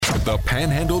the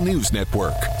Panhandle News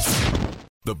Network.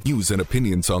 The views and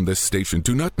opinions on this station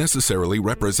do not necessarily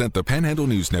represent the Panhandle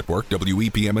News Network,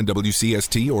 WEPM and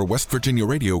WCST, or West Virginia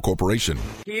Radio Corporation.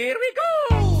 Here we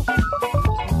go!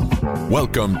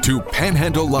 Welcome to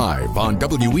Panhandle Live on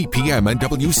WEPM and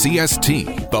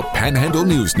WCST, the Panhandle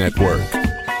News Network.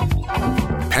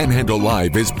 Panhandle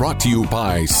Live is brought to you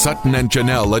by Sutton and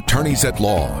Janelle Attorneys at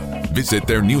Law. Visit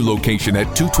their new location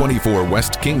at 224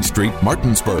 West King Street,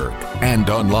 Martinsburg, and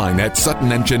online at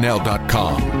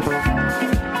suttonandjanelle.com.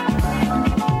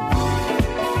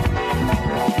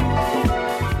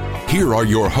 Here are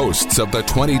your hosts of the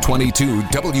 2022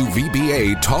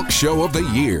 WVBA Talk Show of the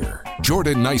Year,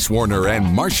 Jordan Nicewarner and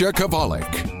Marsha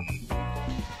Chwalik.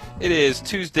 It is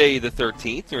Tuesday the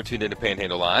 13th. You're tuned into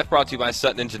Panhandle Live, brought to you by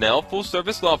Sutton and Janelle,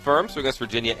 full-service law firms for West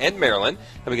Virginia and Maryland,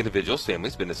 helping individuals,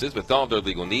 families, businesses with all their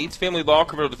legal needs, family law,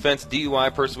 criminal defense,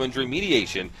 DUI, personal injury,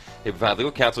 mediation. They provide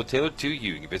legal counsel tailored to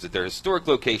you. You can visit their historic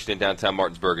location in downtown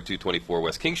Martinsburg at 224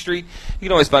 West King Street. You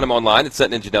can always find them online at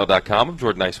suttonandjanelle.com. I'm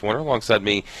Jordan Nicewarner. Alongside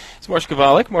me is Marsha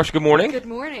Chwalik. Marsha, good morning. Good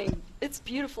morning. It's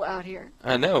beautiful out here.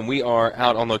 I know, and we are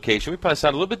out on location. We probably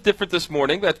sound a little bit different this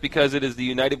morning. That's because it is the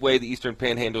United Way, the Eastern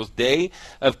Panhandle's Day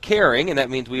of Caring, and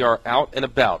that means we are out and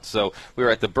about. So we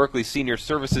are at the Berkeley Senior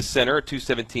Services Center at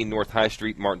 217 North High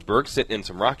Street, Martinsburg, sitting in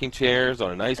some rocking chairs on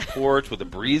a nice porch with a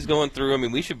breeze going through. I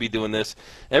mean, we should be doing this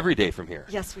every day from here.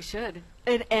 Yes, we should.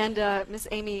 And Miss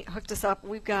Amy hooked us up.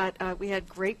 We had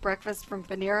great breakfast from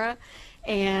Panera,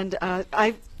 and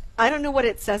I don't know what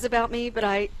it says about me, but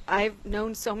I've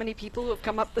known so many people who have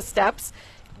come up the steps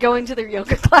going to their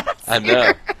yoga class. I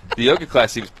know. The yoga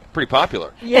class seems pretty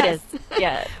popular. Yes. It is.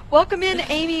 Yeah. Welcome in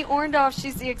Amy Orndorff.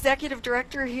 She's the executive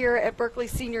director here at Berkeley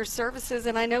Senior Services,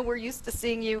 and I know we're used to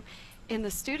seeing you in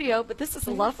the studio, but this is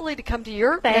lovely to come to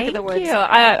your neck of the woods.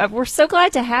 Thank you. We're so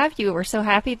glad to have you. We're so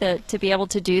happy to be able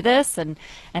to do this and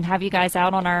have you guys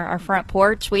out on our front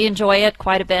porch. We enjoy it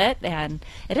quite a bit, and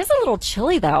it is a little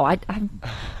chilly, though. I do have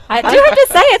to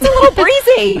say, it's a little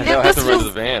breezy. I know, I have to run to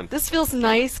the van. This feels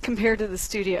nice compared to the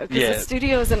studio, because the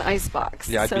studio is an icebox.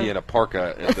 Yeah, I'd be in a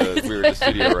parka if we were in the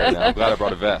studio right now. I'm glad I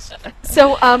brought a vest.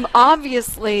 So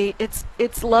obviously,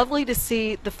 it's lovely to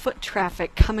see the foot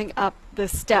traffic coming up the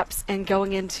steps and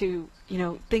going into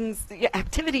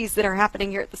activities that are happening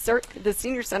here at the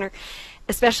senior center,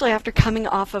 especially after coming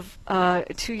off of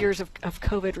 2 years of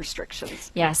COVID restrictions.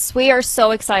 Yes, we are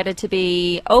so excited to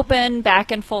be open,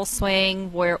 back in full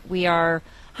swing, where we are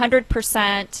 100%,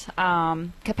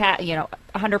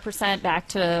 100% back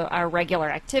to our regular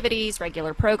activities,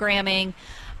 regular programming.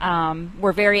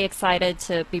 We're very excited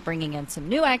to be bringing in some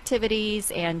new activities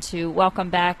and to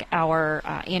welcome back our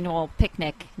annual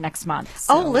picnic next month.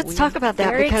 So let's talk about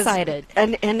that. Very because excited.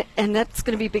 And that's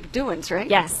going to be big doings, right?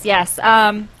 Yes.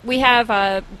 We have,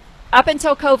 up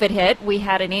until COVID hit, we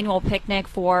had an annual picnic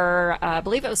for, I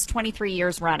believe it was 23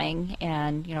 years running.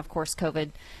 And, of course,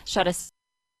 COVID shut us.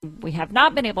 We have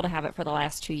not been able to have it for the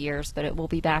last 2 years, but it will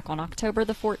be back on October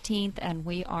the 14th, and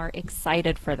we are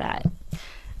excited for that.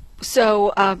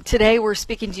 So today we're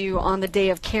speaking to you on the Day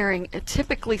of Caring.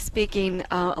 Typically speaking,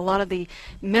 a lot of the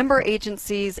member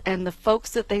agencies and the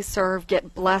folks that they serve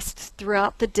get blessed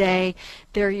throughout the day.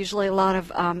 There are usually a lot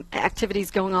of activities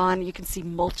going on. You can see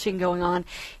mulching going on.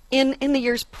 In the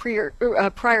years prior to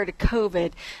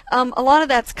COVID, a lot of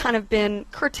that's kind of been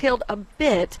curtailed a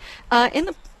bit.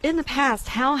 In the past,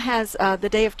 how has the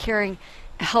Day of Caring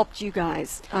helped you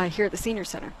guys here at the Senior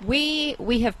Center? We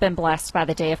have been blessed by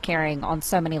the Day of Caring on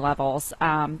so many levels.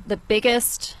 The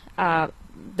biggest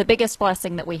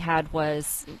blessing that we had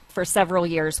was, for several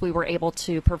years, we were able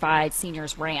to provide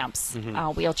seniors ramps,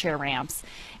 wheelchair ramps,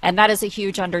 and that is a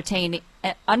huge undertaking,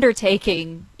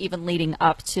 even leading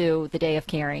up to the Day of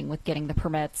Caring, with getting the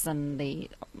permits and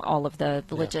all of the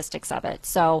logistics of it.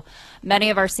 So many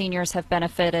of our seniors have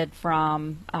benefited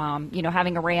from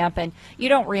having a ramp, and you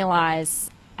don't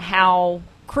realize how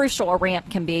crucial a ramp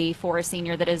can be for a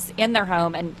senior that is in their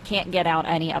home and can't get out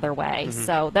any other way.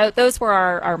 So those were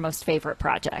our most favorite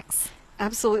projects.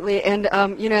 Absolutely, and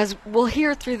as we'll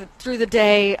hear through the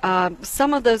day,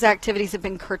 some of those activities have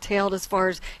been curtailed as far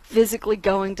as physically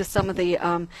going to some of the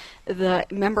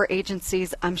member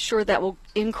agencies. I'm sure that will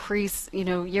increase,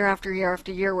 year after year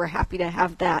after year. We're happy to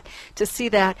have that, to see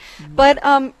that. But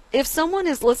if someone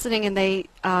is listening and they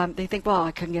think, well,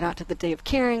 I couldn't get out to the Day of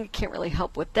Caring, can't really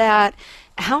help with that,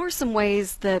 how are some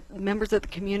ways that members of the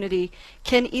community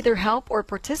can either help or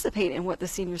participate in what the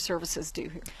senior services do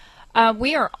here?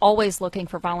 We are always looking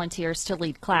for volunteers to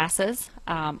lead classes.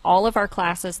 All of our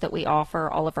classes that we offer,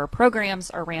 all of our programs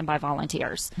are ran by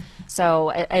volunteers. So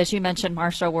as you mentioned,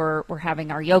 Marsha, we're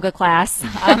having our yoga class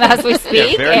as we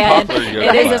speak. Yeah,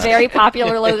 it is a very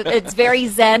popular, it's very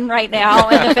zen right now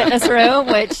in the fitness room,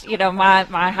 which,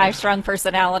 my high-strung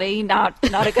personality, not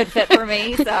a good fit for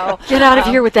me. So get out of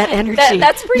here with that energy.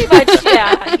 That's pretty much,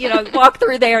 yeah, walk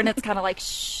through there and it's kind of like,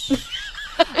 shh.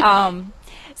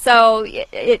 So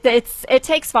it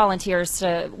takes volunteers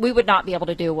we would not be able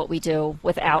to do what we do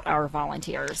without our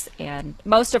volunteers. And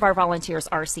most of our volunteers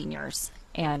are seniors,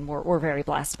 and we're very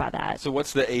blessed by that. So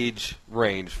what's the age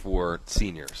range for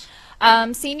seniors?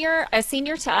 A senior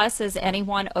to us is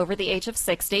anyone over the age of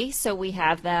 60. So we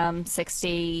have them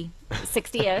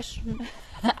 60-ish.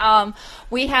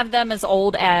 We have them as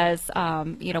old as,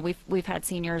 we've had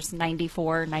seniors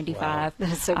 94, 95. Wow.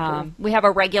 That's so cool. We have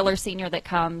a regular senior that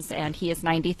comes, and he is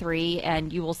 93,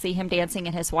 and you will see him dancing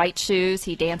in his white shoes.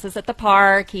 He dances at the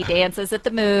park. He dances at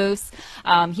the Moose.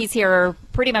 He's here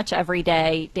pretty much every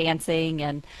day dancing,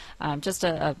 and just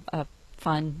a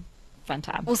fun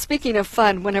time. Well, speaking of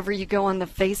fun, whenever you go on the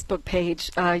Facebook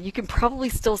page, you can probably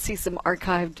still see some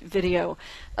archived video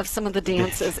of some of the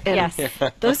dances. And yes.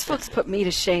 Those folks put me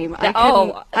to shame. I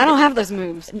Oh, don't have those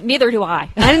moves. Neither do I.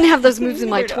 I didn't have those moves in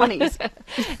my 20s.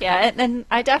 Yeah, and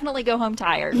I definitely go home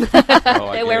tired.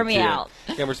 Oh, They wear me out.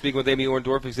 And we're speaking with Amy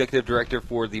Orndorff, Executive Director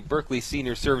for the Berkeley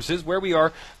Senior Services, where we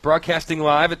are broadcasting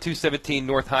live at 217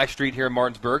 North High Street here in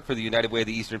Martinsburg for the United Way of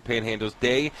the Eastern Panhandle's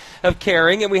Day of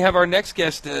Caring. And we have our next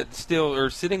guest still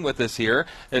sitting with us here.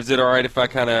 Is it all right if I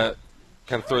kind of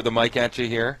throw the mic at you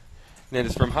here? And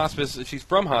it's from Hospice. She's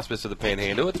from Hospice of the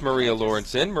Panhandle. It's Maria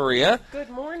Lorensen. Maria. Good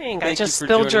morning. Thank I just you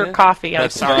for spilled your joining us. coffee. I'm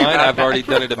That's sorry. fine. I've already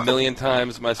done it a million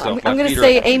times myself. I'm going to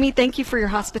say, Amy, thank you for your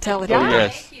hospitality. Oh,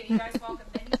 yes. Thank you. You guys welcome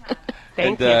anytime.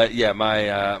 Thank you. Yeah,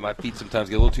 my feet sometimes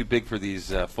get a little too big for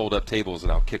these fold-up tables,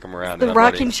 and I'll kick them around. The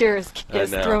rocking chair is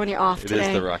throwing you off today. It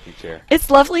is the rocking chair. It's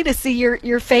lovely to see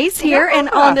your face here and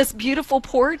on this beautiful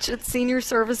porch at Senior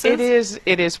Services.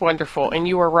 It is wonderful, and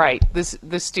you are right. This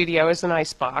studio is an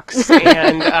ice box,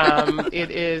 and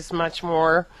it is much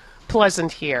more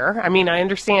pleasant here. I mean, I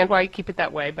understand why you keep it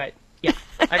that way, but yeah,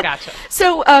 I gotcha.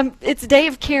 So it's Day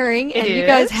of Caring, and you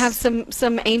guys have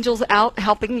some angels out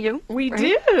helping you. We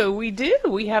right? do.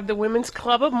 We have the Women's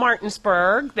Club of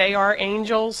Martinsburg. They are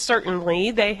angels, certainly.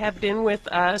 They have been with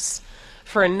us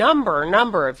for a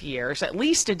number of years, at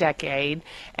least a decade,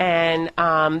 and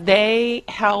they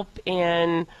help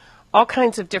in all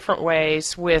kinds of different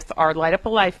ways with our Light Up a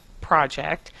Life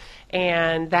project,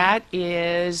 and that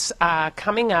is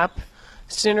coming up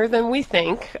sooner than we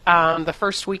think. The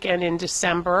first weekend in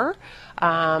December.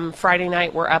 Friday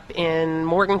night we're up in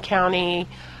Morgan County.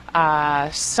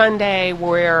 Sunday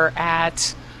we're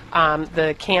at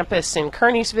the campus in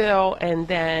Kearneysville, and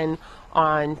then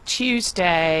on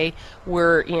Tuesday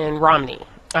we're in Romney.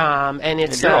 And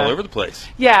you're all over the place.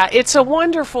 Yeah, it's a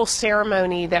wonderful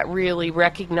ceremony that really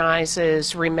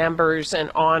recognizes, remembers,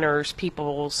 and honors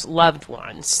people's loved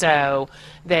ones. So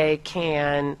they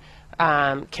could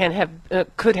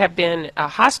have been a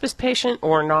hospice patient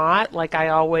or not. Like I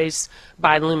always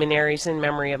buy luminaries in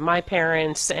memory of my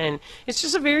parents, and it's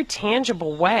just a very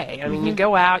tangible way. I mean, you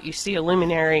go out, you see a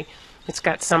luminary, it's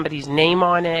got somebody's name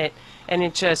on it, and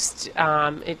it just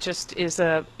is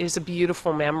a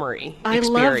beautiful memory. I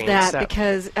love that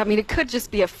because I mean it could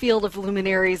just be a field of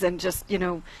luminaries and just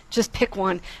pick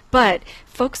one, but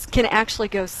folks can actually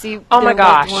go see. Oh my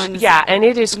gosh, loved ones. Yeah, and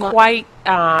it is quite.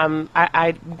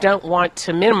 I don't want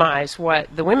to minimize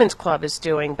what the Women's Club is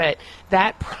doing, but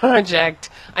that project.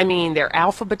 I mean, they're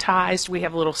alphabetized. We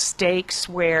have little stakes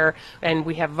and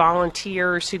we have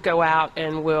volunteers who go out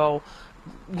and will,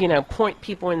 point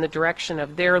people in the direction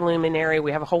of their luminary.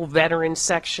 We have a whole veteran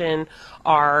section.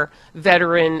 Our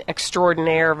veteran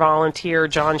extraordinaire volunteer,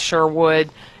 John Sherwood,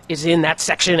 is in that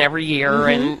section every year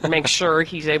and makes sure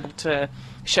he's able to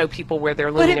show people where their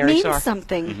luminaries are. But it means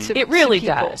something to It really to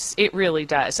people. does. It really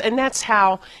does. And that's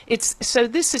how it's, so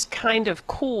this is kind of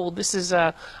cool. This is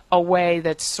a way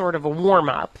that's sort of a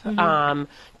warm-up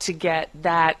to get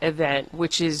that event,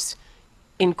 which is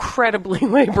incredibly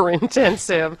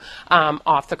labor-intensive,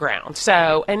 off the ground.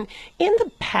 So, and in the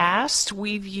past,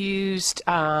 we've used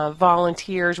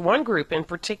volunteers. One group in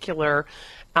particular,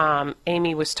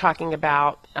 Amy was talking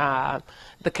about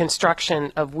the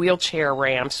construction of wheelchair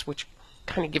ramps, which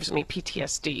kind of gives me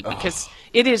PTSD because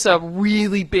it is a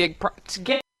really big to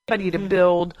get somebody to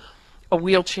build a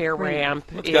wheelchair ramp.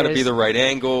 It's got to be the right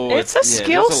angle. It's a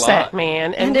skill set,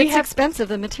 man, and it's expensive.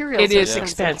 The materials. It is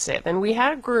expensive, and we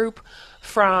had a group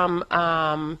from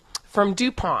from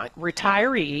DuPont,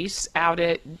 retirees out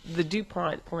at the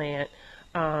DuPont plant,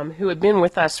 who had been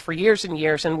with us for years and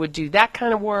years and would do that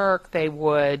kind of work. They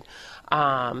would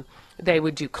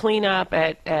do cleanup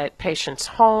at patients'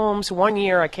 homes. One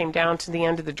year I came down to the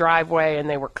end of the driveway and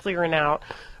they were clearing out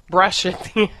brush at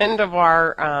the end of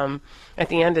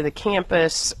the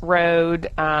campus road.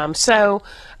 So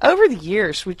over the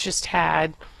years, we just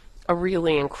had a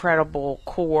really incredible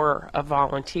core of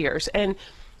volunteers. And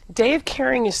Day of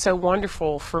Caring is so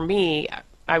wonderful for me.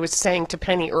 I was saying to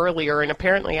Penny earlier, and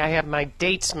apparently I have my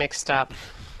dates mixed up.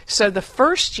 So the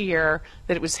first year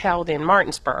that it was held in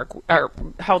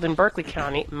held in Berkeley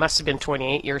County, it must have been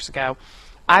 28 years ago,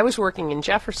 I was working in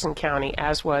Jefferson County,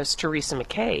 as was Teresa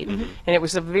McCabe, and it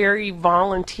was a very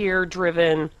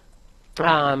volunteer-driven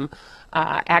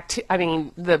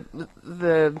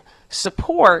the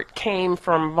support came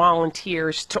from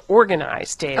volunteers to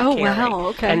organize Day of Caring. Oh, wow,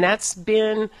 okay. And that's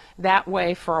been that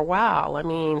way for a while. I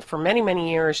mean, for many,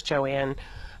 many years, Joanne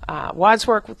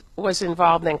Wadsworth was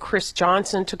involved, then Chris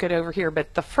Johnson took it over here.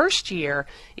 But the first year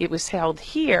it was held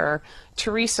here,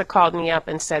 Teresa called me up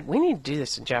and said, we need to do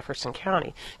this in Jefferson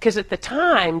County. Because at the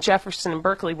time, Jefferson and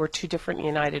Berkeley were two different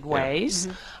United Ways.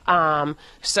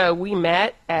 So we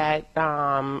met at,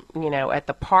 at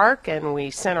the park, and we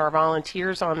sent our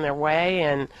volunteers on their way.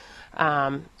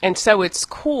 And so it's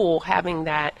cool having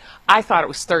that. I thought it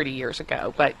was 30 years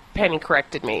ago, but Penny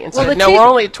corrected me and said, no, we're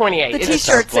only at 28. The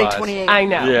T-shirts say 28. I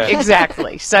know,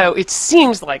 exactly. So it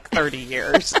seems like 30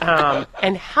 years.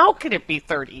 And how could it be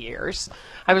 30 years?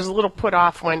 I was a little put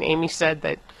off when Amy said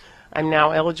that I'm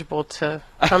now eligible to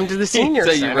come to the senior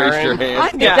so center. You raised your hand. I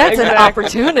think that's an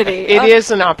opportunity. It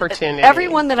is an opportunity.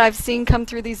 Everyone that I've seen come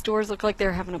through these doors look like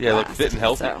they're having a blast. Yeah, look fit and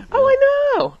healthy. So. Oh,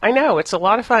 I know. It's a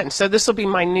lot of fun. So this will be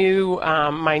my new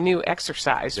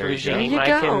exercise There you regime. go. There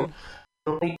you go. I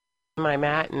can leave my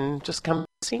mat and just come to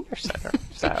the senior center.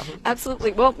 So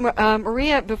Absolutely. Well,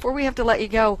 Maria, before we have to let you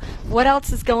go, what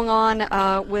else is going on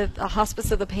with a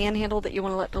Hospice of the Panhandle that you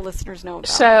want to let the listeners know about?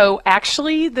 So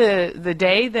actually, the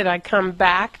day that I come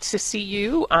back to see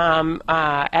you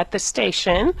at the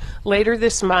station later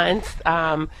this month,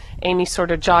 Amy sort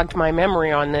of jogged my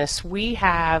memory on this. We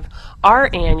have our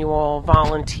annual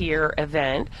volunteer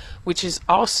event, which is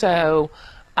also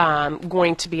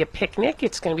going to be a picnic.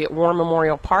 It's going to be at War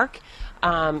Memorial Park.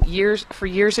 For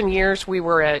years and years, we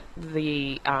were at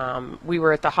the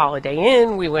Holiday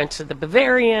Inn. We went to the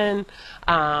Bavarian,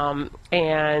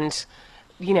 and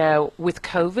with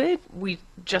COVID, we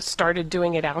just started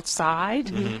doing it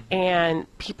outside,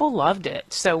 and people loved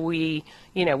it. So we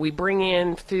bring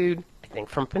in food, I think,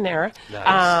 from Panera,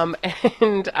 Nice.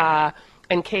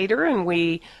 and cater, and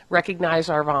we recognize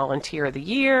our Volunteer of the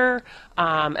Year,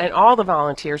 and all the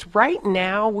volunteers. Right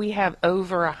now, we have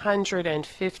over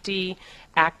 150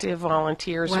 active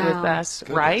volunteers with us,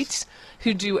 right,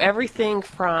 who do everything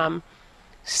from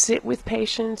sit with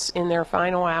patients in their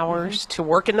final hours to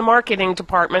work in the marketing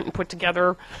department and put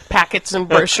together packets and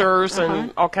brochures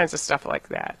and all kinds of stuff like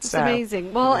that. It's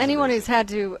amazing. Well, anyone who's had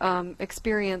to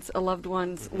experience a loved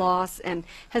one's loss and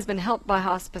has been helped by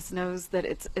hospice knows that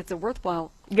it's a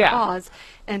worthwhile cause.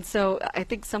 And so I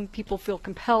think some people feel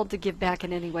compelled to give back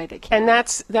in any way they can. And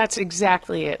that's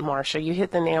exactly it, Marsha. You hit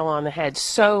the nail on the head.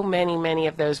 So many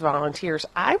of those volunteers,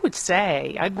 I would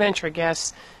say, I'd venture a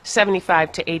guess,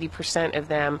 75 to 80% of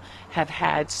them have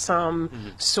had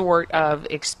some sort of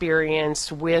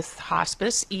experience with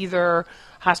hospice, either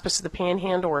Hospice of the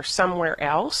Panhandle or somewhere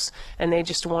else, and they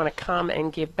just want to come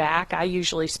and give back. I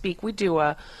usually speak, we do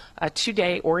a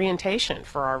 2-day orientation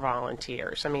for our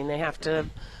volunteers. I mean, they have to,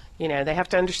 they have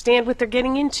to understand what they're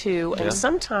getting into, and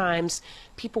sometimes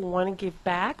people want to give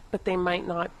back, but they might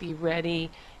not be ready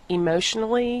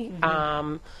emotionally.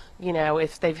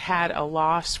 If they've had a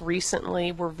loss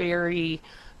recently, we're very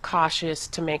cautious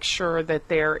to make sure that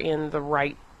they're in the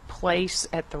right place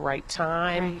at the right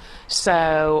time. Right.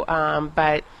 So,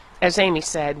 but as Amy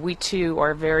said, we too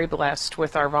are very blessed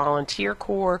with our volunteer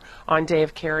corps on Day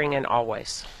of Caring and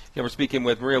always. Yeah, we're speaking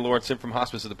with Maria Lorensen from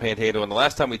Hospice of the Panhandle, and the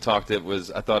last time we talked, I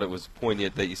thought it was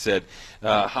poignant that you said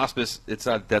hospice, it's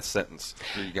not a death sentence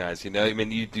for you guys. I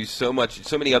mean, you do so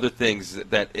many other things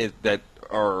that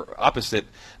are opposite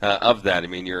of that. I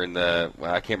mean, you're in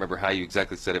I can't remember how you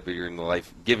exactly said it, but you're in the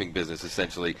life-giving business,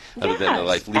 essentially, other than the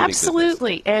life-leaving business.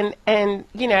 Absolutely. And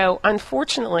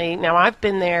unfortunately, now I've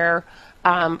been there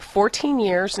 14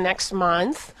 years next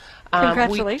month.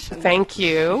 Congratulations. Thank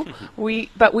you.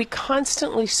 But we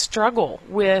constantly struggle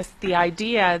with the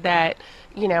idea that,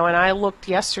 and I looked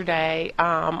yesterday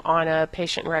on a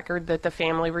patient record that the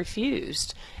family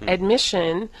refused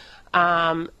admission,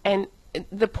 and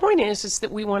the point is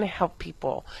that we want to help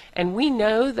people, and we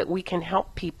know that we can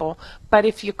help people, but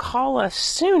if you call us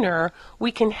sooner,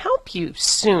 we can help you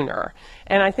sooner.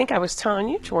 And I think I was telling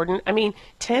you, Jordan,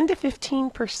 10 to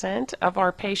 15% of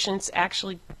our patients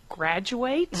actually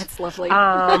graduate. That's lovely.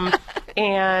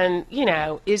 And,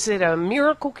 is it a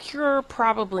miracle cure?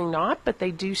 Probably not, but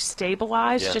they do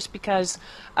stabilize just because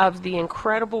of the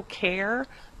incredible care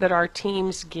that our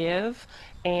teams give.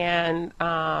 And,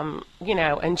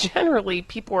 and generally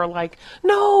people are like,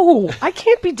 no, I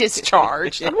can't be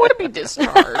discharged. I want to be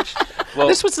discharged. Well,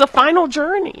 this was the final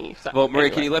journey. So, well, Maria,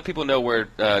 anyway. can you let people know where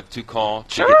to call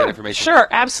to Sure, get that information? Sure,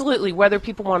 absolutely. Whether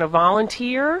people want to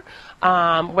volunteer,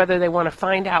 whether they want to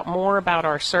find out more about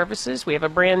our services. We have a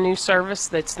brand new service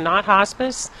that's not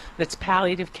hospice, that's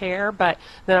palliative care, but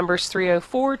the number is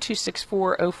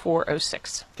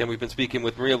 304-264-0406. Again, we've been speaking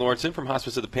with Maria Lorensen from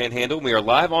Hospice of the Panhandle. We are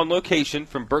live on location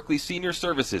from Berkeley Senior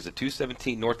Services at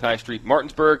 217 North High Street,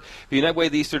 Martinsburg, for United Way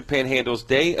of the Eastern Panhandle's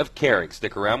Day of Caring.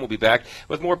 Stick around. We'll be back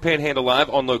with more Panhandle Live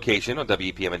on location on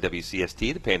WEPM and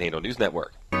WCST, the Panhandle News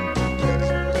Network.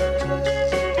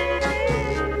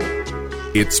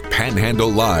 It's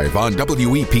Panhandle Live on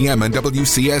WEPM and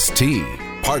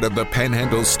WCST, part of the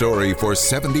Panhandle story for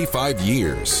 75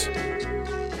 years.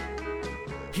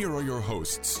 Here are your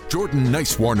hosts, Jordan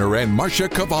Nicewarner and Marsha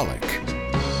Chwalik.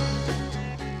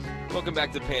 Welcome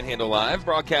back to Panhandle Live,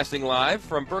 broadcasting live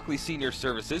from Berkeley Senior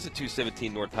Services at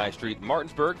 217 North High Street,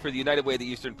 Martinsburg, for the United Way of the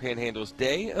Eastern Panhandle's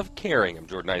Day of Caring. I'm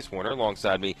Jordan Nicewarner.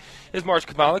 Alongside me is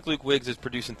Marsha Chwalik. Luke Wiggs is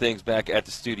producing things back at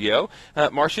the studio.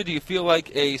 Marsha, do you feel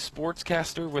like a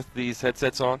sportscaster with these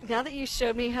headsets on? Now that you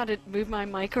showed me how to move my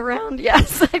mic around,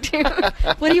 yes, I do.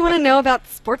 What do you want to know about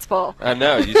sports ball? I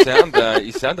know you sound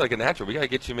like a natural. We got to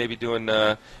get you maybe doing.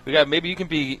 Maybe you can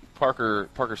be Parker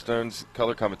Stone's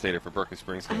color commentator for Berkeley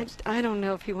Springs games. I don't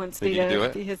know if he wants Think me you do to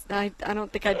it? be his. I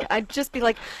don't think I'd just be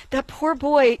like, that poor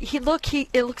boy. It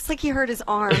looks like he hurt his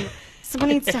arm. Someone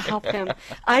needs to help him.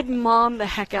 I'd mom the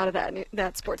heck out of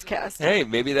that sportscast. Hey,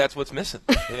 maybe that's what's missing.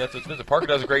 Parker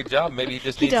does a great job. Maybe he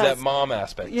just needs that mom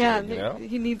aspect. Yeah, to it,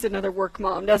 he needs another work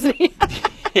mom, doesn't he?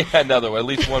 Yeah, another one. At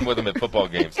least one with him at football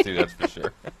games too. That's for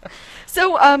sure.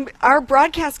 So our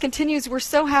broadcast continues. We're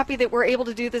so happy that we're able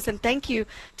to do this, and thank you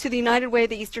to the United Way of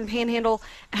the Eastern Panhandle,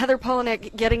 Heather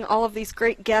Polinek, getting all of these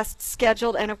great guests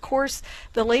scheduled, and of course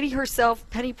the lady herself,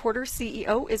 Penny Porter,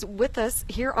 CEO, is with us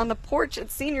here on the porch at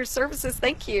Senior Services.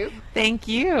 Thank you. Thank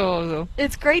you.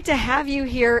 It's great to have you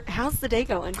here. How's the day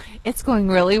going? It's going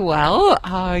really well.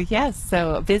 Yes,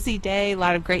 so a busy day, a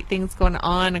lot of great things going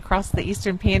on across the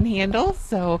Eastern Panhandle.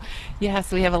 So,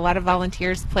 yes, we have a lot of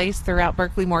volunteers placed throughout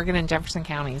Berkeley, Morgan, and Jefferson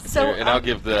counties. So, and I'll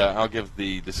give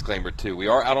the disclaimer too. We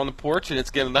are out on the porch, and it's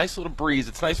getting a nice little breeze.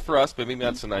 It's nice for us, but maybe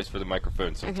not so nice for the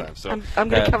microphone sometimes. Okay. So I'm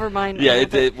going to cover mine. Yeah,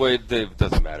 it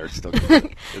doesn't matter. It's still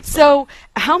good. So,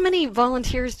 how many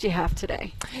volunteers do you have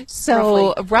today?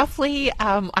 So roughly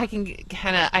I can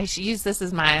I should use this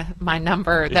as my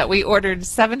number that we ordered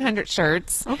 700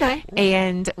 shirts. Okay.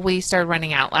 And we started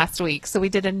running out last week. So we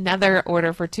did another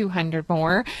order for 200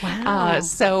 more. Wow.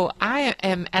 So I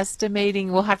am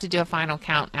estimating we'll have to do a final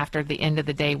count after the end of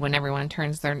the day when everyone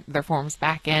turns their forms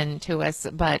back in to us.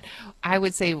 But I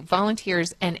would say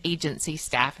volunteers and agency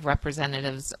staff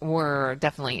representatives were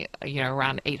definitely,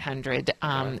 around 800,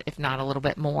 if not a little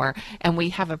bit more. And we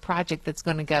have a project that's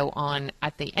going to go on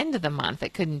at the end of the month.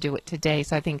 It couldn't do it today.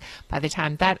 So I think by the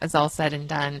time that is all said and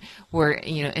done, we're,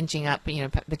 inching up,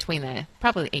 between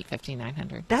probably 850 and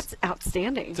 900. That's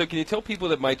outstanding. So can you tell people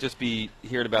that might just be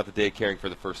hearing about the Day of Caring for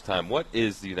the first time, what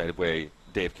is the United Way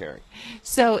Day of Caring?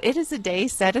 So it is a day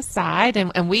set aside,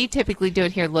 and we typically do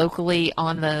it here locally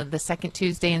on the second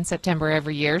Tuesday in September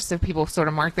every year, so people sort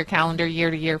of mark their calendar year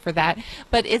to year for that.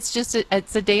 But it's just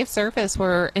it's a day of service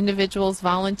where individuals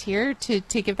volunteer to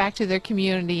give back to their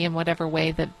community in whatever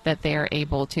way that they are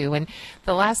able to. And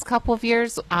the last couple of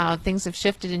years, things have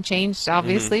shifted and changed,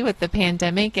 obviously, with the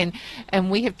pandemic, and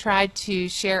we have tried to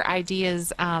share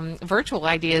ideas, virtual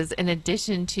ideas, in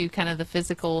addition to kind of the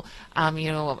physical,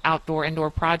 outdoor, indoor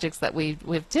projects that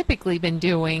we've typically been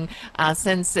doing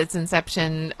since its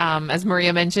inception, as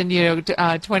Maria mentioned,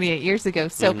 28 years ago.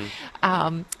 So,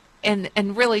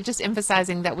 and really just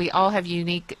emphasizing that we all have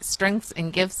unique strengths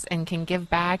and gifts and can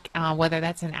give back, whether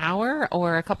that's an hour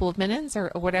or a couple of minutes or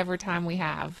whatever time we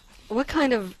have. What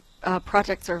kind of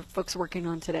projects are folks working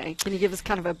on today? Can you give us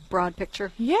kind of a broad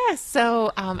picture? Yes.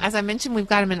 So as I mentioned, we've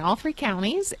got them in all three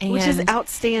counties. And which is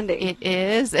outstanding. It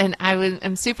is. And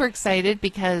I'm super excited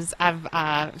because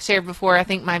I've shared before, I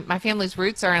think my family's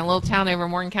roots are in a little town over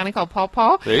Morgan County called Paw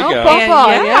Paw. There you go. Paw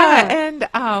Paw, yeah.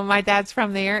 and my dad's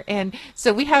from there. And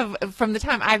so we have, from the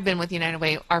time I've been with United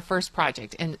Way, our first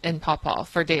project in Paw Paw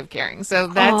for Day of Caring. So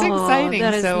that's exciting.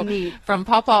 That is so neat. From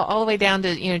Paw Paw all the way down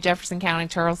to, Jefferson County,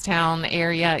 Charlestown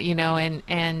area,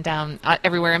 and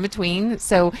everywhere in between.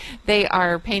 So they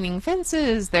are painting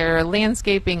fences, they're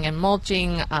landscaping and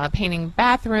mulching, painting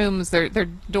bathrooms. They're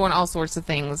doing all sorts of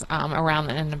things around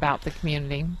and about the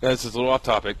community. This is a little off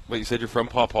topic, but you said you're from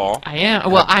Paw Paw. I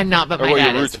am. Well, I'm not, but my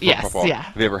dad is. Yes, Paw Paw. yeah.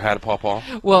 Have you ever had a Paw Paw?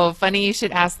 Well, funny you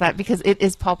should ask that because it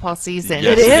is Paw Paw season.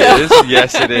 Yes, it is.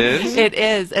 Yes, it is. It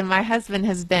is, and my husband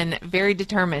has been very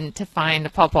determined to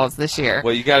find Paw Paws this year.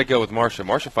 Well, you got to go with Marsha.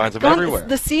 Marsha finds them everywhere.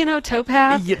 The C&O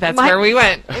towpath. Yeah, that's where we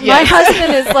went. My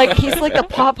husband is like, he's like the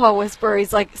Paw Paw whisperer.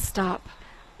 He's like, stop.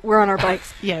 We're on our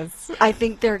bikes. Yes. I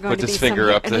think they're going Puts to be his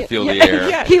finger up to feel the yeah, air.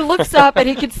 Yes. He looks up and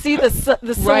he can see the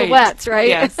silhouettes, right?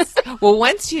 Yes. Well,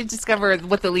 once you discover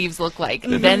what the leaves look like,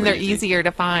 then they're easier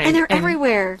to find. And they're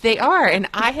everywhere. They are. And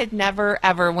I had never,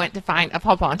 ever went to find a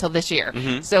Paw Paw until this year.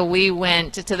 So we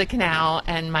went to the canal,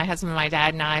 and my husband, my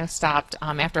dad, and I stopped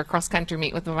after a cross-country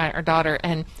meet with our daughter.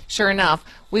 And sure enough,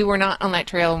 we were not on that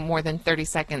trail more than 30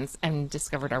 seconds and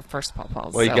discovered our first Paw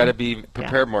Paws. Well, you got to be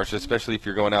prepared, Marsha, especially if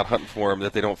you're going out hunting for them,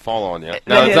 that they don't fall on you.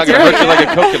 No, it's not going to hurt you like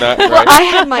a coconut, right?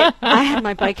 Well, I had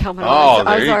my bike helmet on. Oh, So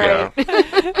I was there you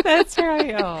all right. That's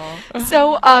right. Oh.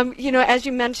 So, as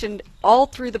you mentioned, all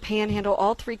through the Panhandle,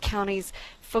 all three counties,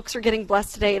 folks are getting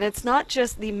blessed today. And it's not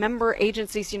just the member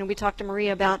agencies. We talked to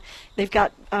Maria about they've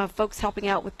got folks helping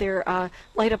out with their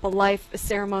Light Up a Life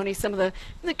ceremony, some of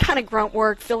the kind of grunt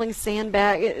work, filling sand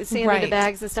into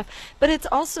bags and stuff. But it's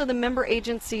also the member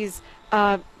agencies'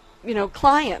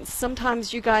 clients.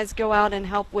 Sometimes you guys go out and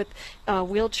help with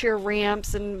wheelchair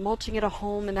ramps and mulching at a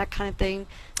home and that kind of thing.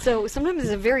 So sometimes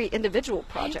it's a very individual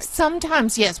project.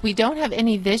 Sometimes, yes. We don't have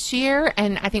any this year,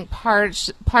 and I think part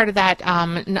of that,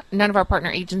 none of our partner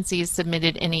agencies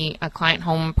submitted any client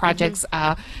home projects,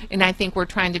 and I think we're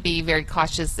trying to be very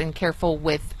cautious and careful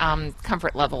with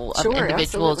comfort level of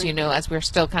individuals, absolutely. As we're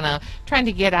still kind of trying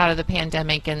to get out of the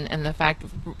pandemic and the fact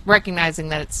of recognizing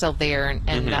that it's still there.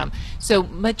 And so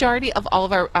majority of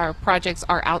all of our projects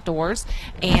are outdoors,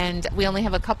 and we only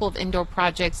have a couple of indoor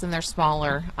projects, and they're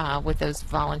smaller with those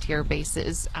volunteer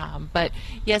bases. But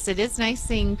yes, it is nice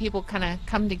seeing people kind of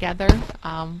come together,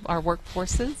 our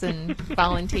workforces and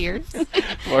volunteers.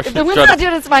 The wind's not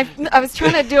doing it. I was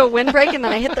trying to do a windbreak, and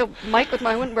then I hit the mic with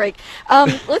my windbreak.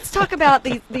 Let's talk about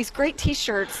these great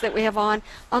T-shirts that we have on.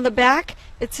 On the back,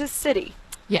 it says City.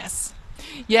 Yes.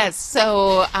 Yes,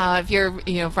 so if you're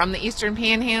from the Eastern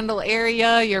Panhandle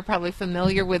area, you're probably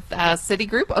familiar with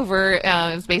Citigroup over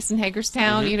it's based in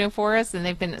Hagerstown, for us, and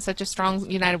they've been such a strong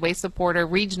United Way supporter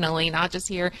regionally, not just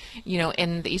here,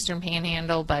 in the Eastern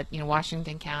Panhandle, but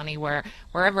Washington County,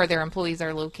 wherever their employees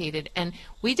are located. And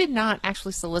we did not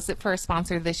actually solicit for a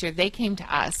sponsor this year; they came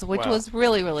to us, which was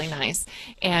really, really nice.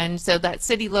 And so that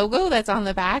City logo that's on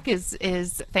the back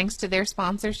is thanks to their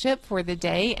sponsorship for the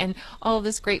day and all of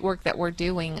this great work that we're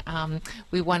doing.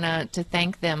 We want to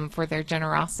thank them for their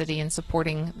generosity in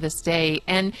supporting this day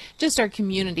and just our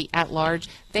community at large.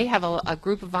 They have a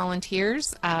group of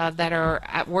volunteers that are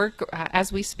at work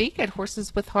as we speak at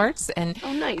Horses with Hearts. And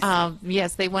nice.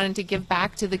 Yes, they wanted to give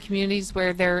back to the communities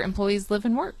where their employees live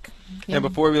and work. And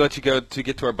before we let you go to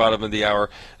get to our bottom of the hour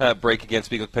break again,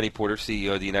 speaking with Penny Porter,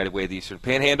 CEO of the United Way of the Eastern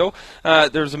Panhandle,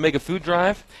 there's a mega food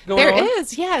drive going on? There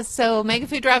is, yes. So Mega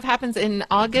Food Drive happens in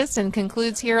August and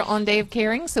concludes here on Day of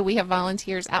Caring. So we have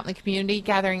volunteers out in the community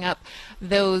gathering up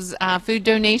those food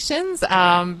donations.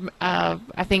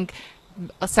 I think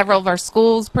several of our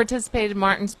schools participated,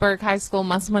 Martinsburg High School,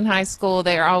 Musselman High School.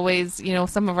 They are always,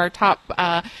 some of our top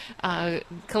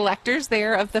collectors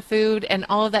there of the food, and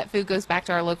all of that food goes back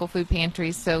to our local food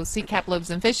pantries. So CCAP Loaves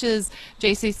and Fishes,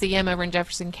 JCCM over in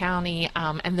Jefferson County,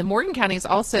 and the Morgan County is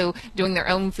also doing their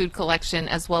own food collection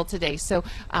as well today. So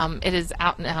it is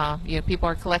out, people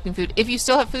are collecting food. If you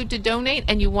still have food to donate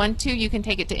and you want to, you can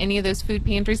take it to any of those food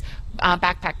pantries.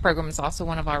 Backpack program is also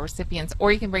one of our recipients,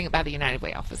 or you can bring it by the United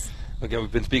Way office. Again,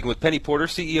 we've been speaking with Penny Porter,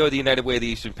 CEO of the United Way of the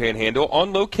Eastern Panhandle,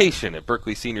 on location at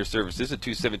Berkeley Senior Services at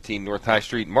 217 North High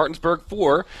Street in Martinsburg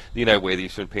for the United Way of the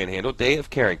Eastern Panhandle Day of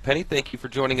Caring. Penny, thank you for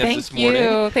joining us this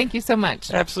morning. Thank you so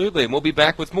much. Absolutely. And we'll be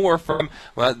back with more from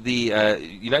the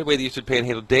United Way of the Eastern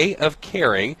Panhandle Day of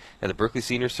Caring at the Berkeley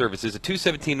Senior Services at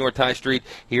 217 North High Street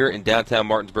here in downtown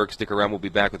Martinsburg. Stick around. We'll be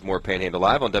back with more Panhandle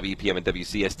Live on WPM and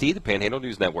WCST, the Panhandle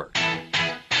News Network.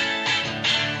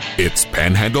 It's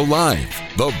Panhandle Live,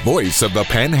 the voice of the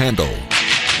Panhandle.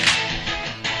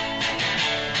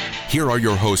 Here are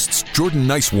your hosts, Jordan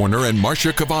Nicewarner and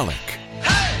Marsha Chwalik.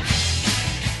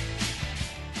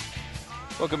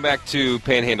 Welcome back to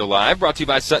Panhandle Live, brought to you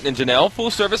by Sutton and Janelle,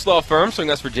 full-service law firm serving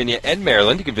West Virginia and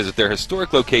Maryland. You can visit their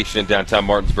historic location in downtown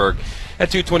Martinsburg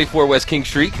at 224 West King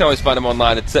Street. You can always find them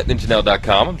online at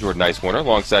suttonandjanelle.com. I'm Jordan Nicewarner.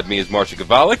 Alongside me is Marsha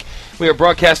Chwalik. We are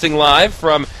broadcasting live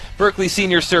from Berkeley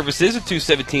Senior Services at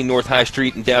 217 North High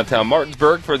Street in downtown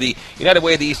Martinsburg for the United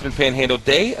Way of the Eastern Panhandle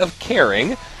Day of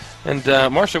Caring. And,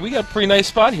 Marsha, we got a pretty nice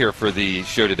spot here for the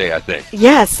show today, I think.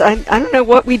 Yes, I don't know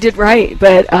what we did right,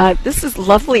 but this is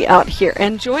lovely out here.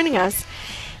 And joining us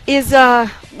is a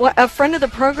friend of the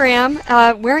program,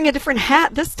 wearing a different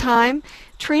hat this time,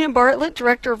 Trina Bartlett,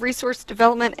 Director of Resource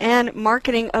Development and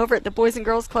Marketing over at the Boys and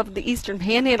Girls Club of the Eastern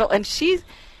Panhandle. And she's,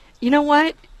 you know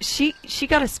what, she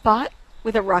got a spot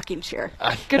with a rocking chair.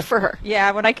 Good for her. Yeah,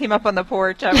 when I came up on the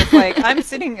porch, I was like, I'm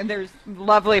sitting, and there's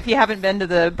lovely, if you haven't been to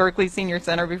the Berkeley Senior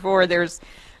Center before, there's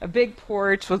a big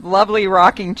porch with lovely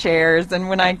rocking chairs. And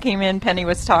when I came in, Penny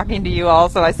was talking to you all,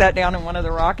 so I sat down in one of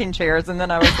the rocking chairs, and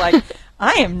then I was like,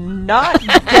 I am not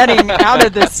getting out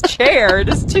of this chair. It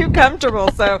is too comfortable.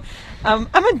 So I'm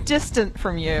a distant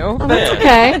from you. Oh, that's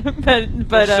okay.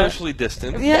 but socially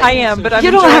distant. Yeah, I am, but I'm you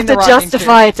don't enjoying have to the rocking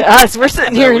justify it to us. We're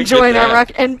sitting here we get enjoying our that.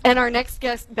 rock, and our next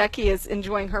guest, Becky, is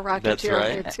enjoying her rocking That's chair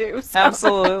right. here too. So.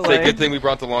 Absolutely. It's a good thing we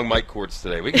brought the long mic cords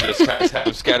today. We can just have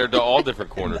them scattered to all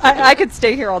different corners. I could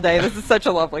stay here all day. This is such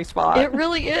a lovely spot. It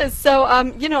really is. So,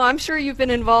 I'm sure you've been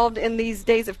involved in these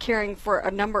days of caring for a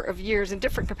number of years in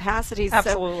different capacities.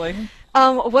 Absolutely.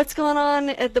 So, what's going on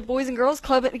at the Boys and Girls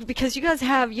Club? Because you guys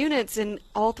have units in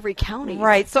all three counties.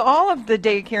 Right. So all of the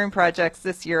day caring projects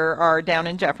this year are down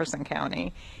in Jefferson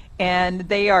County. And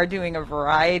they are doing a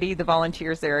variety, the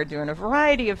volunteers there are doing a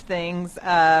variety of things.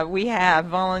 We have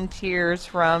volunteers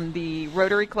from the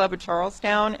Rotary Club of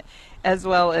Charlestown, as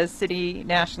well as City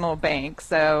National Bank.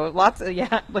 So lots of,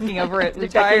 looking over at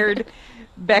retired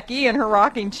Becky in her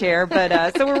rocking chair.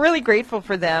 But so we're really grateful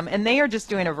for them. And they are just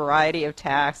doing a variety of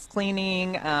tasks,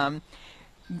 cleaning,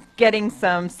 getting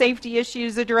some safety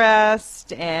issues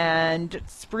addressed, and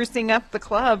sprucing up the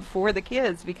club for the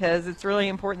kids, because it's really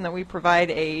important that we provide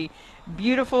a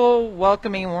beautiful,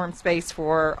 welcoming, warm space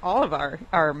for all of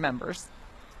our members.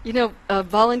 You know,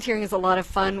 volunteering is a lot of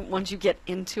fun once you get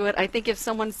into it. I think if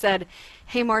someone said,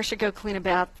 hey, Marsha, go clean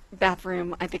a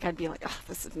bathroom, I think I'd be like, oh,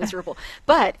 this is miserable.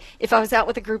 But if I was out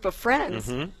with a group of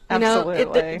friends,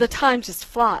 Absolutely. the time just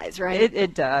flies, right?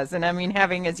 It does. And I mean,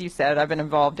 having, as you said, I've been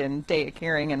involved in day of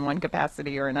caring in one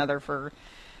capacity or another for,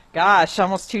 gosh,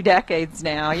 almost 2 decades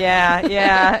now.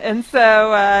 Yeah. And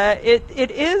so it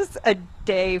is a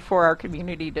day for our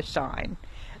community to shine.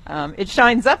 It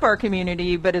shines up our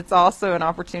community, but it's also an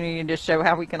opportunity to show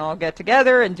how we can all get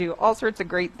together and do all sorts of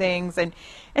great things.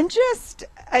 And just,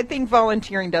 I think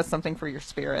volunteering does something for your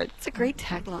spirit. It's a great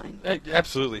tagline.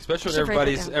 Absolutely, especially when Should write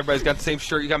that everybody's got the same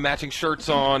shirt. You got matching shirts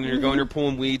on, and you're going, you're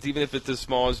pulling weeds, even if it's as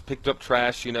small as picked up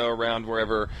trash, around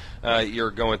wherever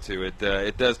you're going to.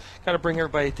 It does kind of bring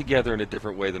everybody together in a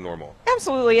different way than normal.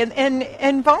 Absolutely,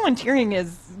 and volunteering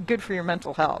is good for your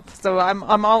mental health. So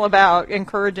I'm all about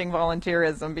encouraging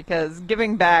volunteerism, because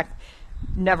giving back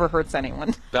never hurts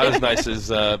anyone.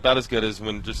 About as good as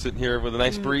when just sitting here with a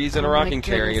nice breeze and a rocking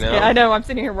chair, Yeah, I know. I'm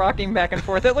sitting here rocking back and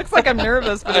forth. It looks like I'm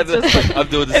nervous, but it's just like, I'm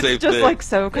doing the same thing. like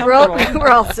so comfortable. We're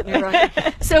all sitting here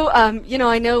rocking. So,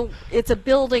 I know it's a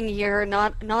building year.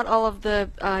 Not all of the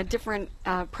different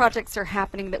projects are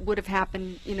happening that would have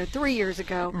happened, 3 years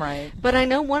ago. Right. But I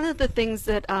know one of the things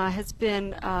that has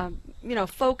been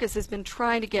focus has been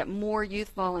trying to get more youth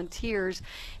volunteers.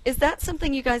 Is that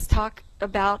something you guys talk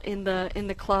about in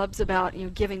the clubs, about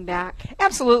giving back?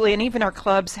 Absolutely, and even our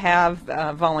clubs have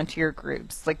volunteer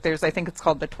groups. Like I think it's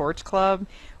called the Torch Club,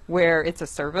 where it's a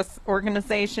service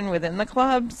organization within the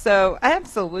club. So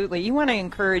absolutely, you want to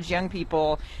encourage young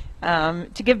people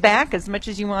to give back as much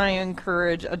as you want to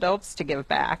encourage adults to give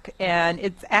back. And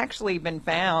it's actually been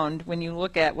found, when you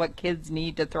look at what kids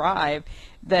need to thrive,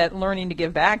 that learning to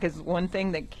give back is one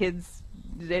thing that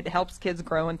it helps kids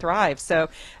grow and thrive. So,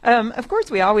 of course,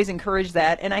 we always encourage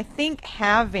that. And I think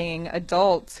having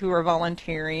adults who are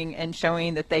volunteering and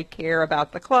showing that they care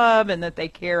about the club and that they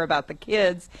care about the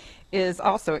kids is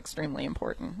also extremely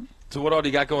important. So what all do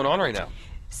you got going on right now?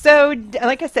 So,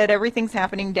 like I said, everything's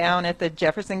happening down at the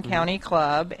Jefferson County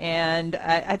Club, and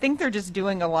I think they're just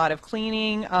doing a lot of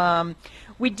cleaning.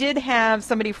 We did have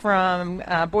somebody from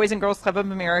Boys and Girls Club of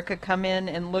America come in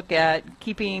and look at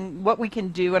keeping what we can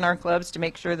do in our clubs to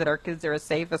make sure that our kids are as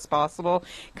safe as possible,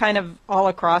 kind of all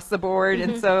across the board.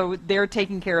 And so they're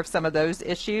taking care of some of those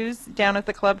issues down at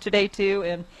the club today, too,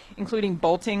 and including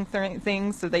bolting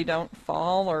things so they don't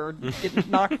fall or get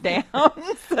knocked down.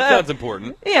 So, Sounds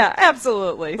important. yeah,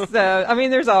 absolutely. So, I mean,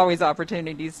 there's always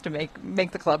opportunities to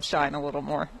make the club shine a little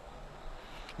more.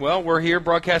 Well, we're here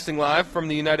broadcasting live from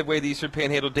the United Way of the Eastern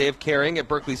Panhandle Day of Caring at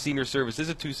Berkeley Senior Services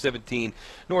at 217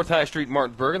 North High Street,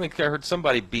 Martinsburg. I think I heard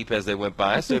somebody beep as they went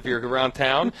by. So if you're around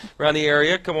town, around the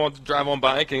area, come on, drive on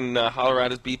by and holler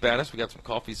at us, beep at us. We got some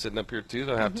coffee sitting up here too.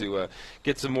 They'll have to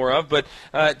get some more of. But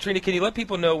Trina, can you let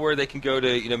people know where they can go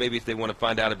to, maybe if they want to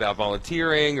find out about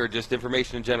volunteering or just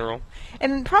information in general?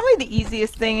 And probably the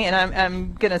easiest thing, and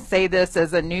I'm going to say this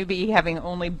as a newbie, having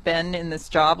only been in this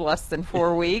job less than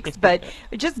 4 weeks, but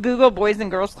just Google Boys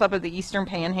and Girls Club of the Eastern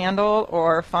Panhandle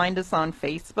or find us on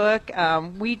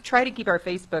Facebook. We try to keep our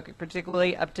Facebook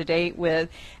particularly up to date with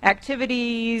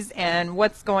activities and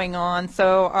what's going on.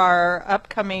 So our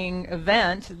upcoming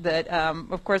event that,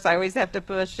 of course, I always have to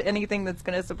push anything that's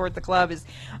going to support the club is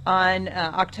on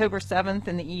October 7th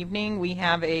in the evening. We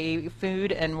have a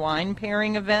food and wine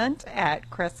pairing event at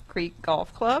Crest Creek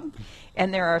Golf Club,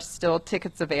 and there are still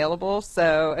tickets available.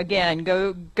 So again,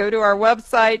 go to our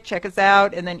website, check us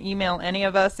out, and then email any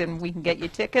of us and we can get you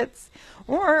tickets.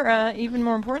 Or even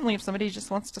more importantly, if somebody just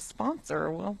wants to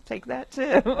sponsor, we'll take that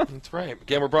too. That's right.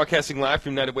 Again, we're broadcasting live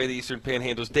from United Way of the Eastern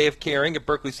Panhandle's Day of Caring at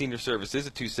Berkeley Senior Services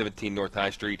at 217 North High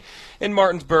Street in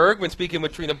Martinsburg. When speaking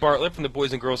with Trina Bartlett from the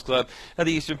Boys and Girls Club of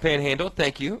the Eastern Panhandle,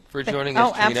 thank you for joining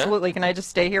us, Trina. Absolutely. Can I just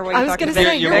stay here while I you're was talking? going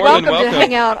to say, You're you're more than welcome to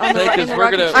hang out on the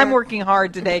rocking chair. I'm working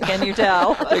hard today, can you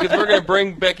tell? Because we're going to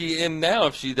bring Becky in now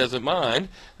if she doesn't mind.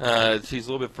 She's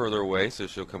a little bit further away, so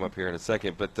she'll come up here in a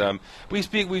second. But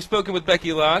we've spoken with Becky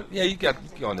a lot. Yeah, you go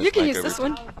on this. You can mic use over. this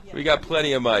one. We got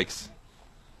plenty of mics.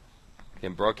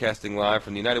 Again, broadcasting live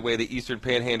from the United Way of the Eastern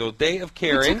Panhandle Day of We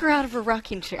Caring. took her out of her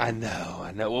rocking chair. I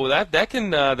know. Well,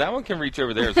 that one can reach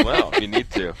over there as well if you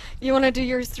need to. You want to do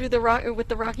yours through with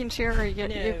the rocking chair, or you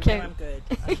okay? No,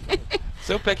 I'm good.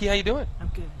 So, Becky, how you doing?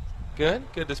 I'm good.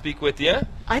 Good to speak with you.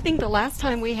 I think the last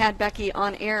time we had Becky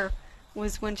on air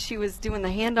was when she was doing the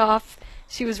handoff.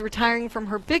 She was retiring from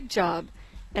her big job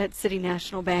at City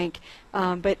National Bank,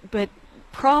 but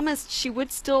promised she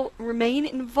would still remain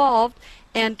involved,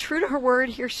 and true to her word,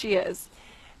 here she is.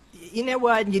 You know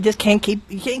what? You just can't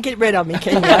get rid of me,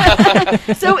 can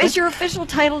you? So is your official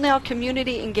title now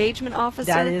Community Engagement Officer?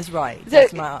 That is right.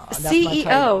 That's my CEO.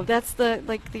 title. That's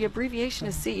the abbreviation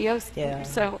is CEO. Yeah.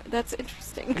 So that's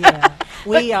interesting. Yeah.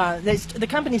 The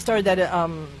company started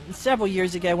that several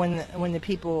years ago when the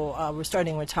people were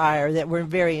starting to retire that were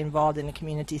very involved in the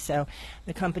community. So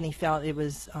the company felt it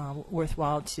was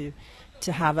worthwhile to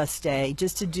have us stay,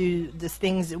 just to do the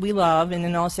things that we love, and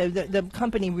then also the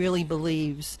company really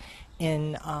believes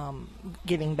in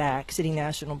giving back. City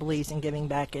National believes in giving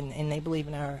back, and they believe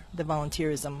in the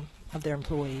volunteerism of their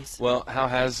employees. Well, how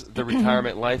has the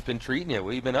retirement life been treating you? What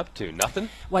have you been up to? Nothing?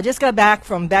 Well, I just got back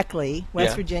from Berkeley, West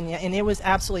Yeah. Virginia, and it was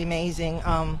absolutely amazing.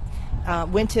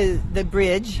 Went to the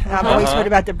bridge. I've always heard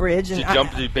about the bridge. Did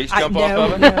And you base jump off no,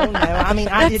 of it? No. I mean,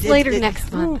 That's later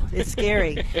next month. It's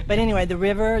scary. But anyway, the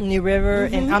New River,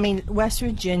 and I mean, West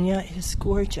Virginia is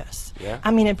gorgeous. Yeah.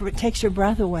 I mean, it takes your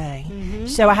breath away.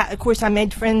 So, of course, I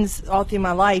made friends all through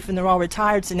my life, and they're all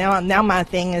retired. So now my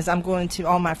thing is I'm going to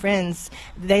all my friends.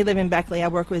 They live in Berkeley. I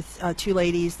work with two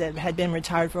ladies that had been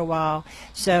retired for a while.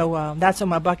 So that's on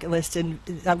my bucket list. And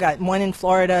I've got one in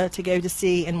Florida to go to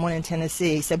see and one in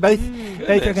Tennessee. So both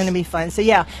are going to be fun. So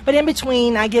yeah, but in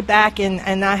between I get back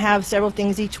and I have several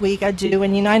things each week I do.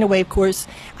 And United Way, of course,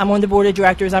 I'm on the board of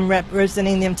directors. I'm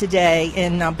representing them today,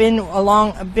 and I've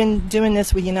been doing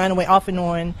this with United Way off and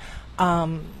on.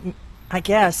 I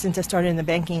guess since I started in the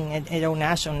banking at Old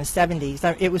National in the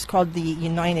 70s. It was called the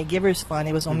United Givers Fund.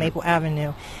 It was on Maple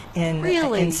Avenue, and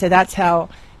Really? And so that's how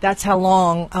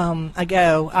long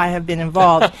ago I have been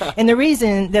involved. And the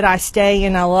reason that I stay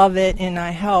and I love it and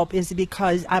I help is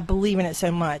because I believe in it so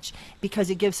much, because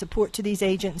it gives support to these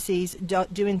agencies,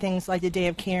 doing things like the Day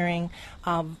of Caring.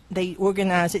 They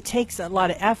organize. It takes a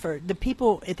lot of effort. The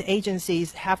people at the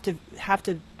agencies have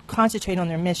to concentrate on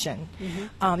their mission.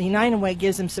 The United Way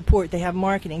gives them support. They have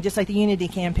marketing, just like the Unity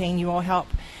campaign. You all help.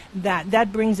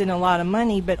 That brings in a lot of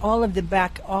money, but all of the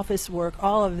back office work,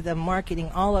 all of the marketing,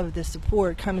 all of the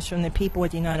support comes from the people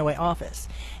at the United Way office.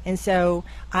 And so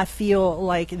I feel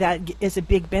like that is a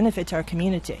big benefit to our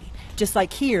community. Just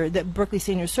like here, the Berkeley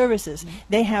Senior Services,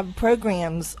 they have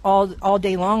programs all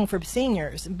day long for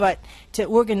seniors, but to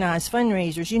organize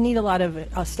fundraisers, you need a lot of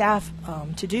staff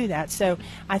to do that. So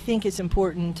I think it's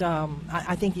important.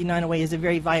 I think United Way is a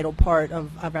very vital part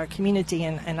of our community,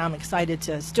 and I'm excited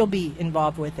to still be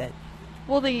involved with it.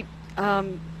 Well, the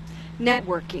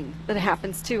networking that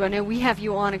happens too. I know we have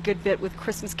you on a good bit with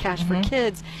Christmas Cash for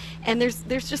Kids, and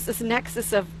there's just this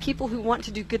nexus of people who want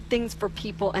to do good things for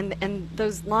people, and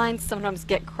those lines sometimes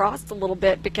get crossed a little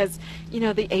bit because, you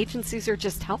know, the agencies are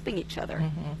just helping each other.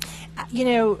 You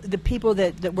know, the people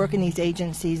that work in these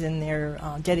agencies and their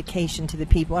dedication to the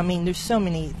people, I mean, there's so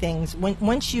many things.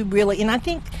 Once you really, and I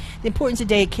think the importance of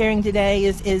Day of Caring today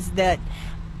is that,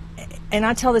 and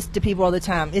I tell this to people all the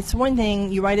time, it's one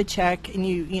thing you write a check and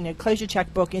you know, close your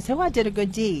checkbook and say, oh, I did a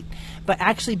good deed. But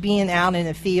actually being out in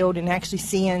the field and actually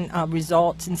seeing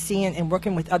results and seeing and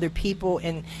working with other people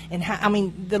and how, I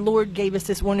mean, the Lord gave us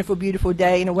this wonderful, beautiful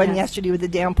day, and it wasn't yesterday with the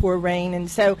downpour rain. And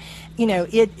so, you know,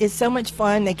 it is so much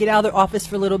fun. They get out of their office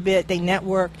for a little bit, they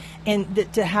network, and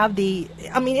to have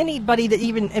I mean, anybody that,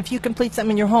 even if you complete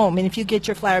something in your home and if you get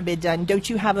your flower bed done, don't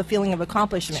you have a feeling of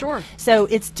accomplishment? Sure. So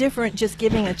it's different just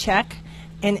giving a check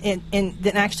and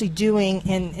than actually doing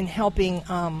and helping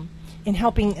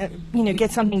you know, get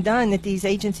something done that these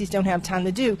agencies don't have time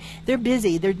to do. They're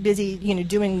busy, you know,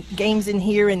 doing games in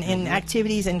here and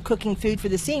activities and cooking food for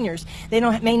the seniors. They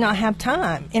may not have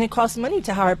time, and it costs money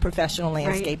to hire professional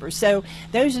landscapers. Right. So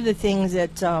those are the things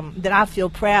that I feel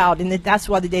proud, and that's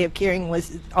why the Day of Caring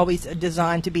was always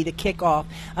designed to be the kickoff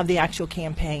of the actual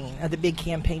campaign, of the big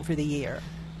campaign for the year.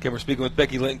 Okay, we're speaking with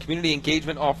Becky Linton, Community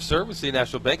Engagement Officer with City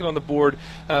National Bank, and on the board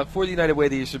for the United Way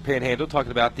of the Eastern Panhandle, talking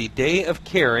about the Day of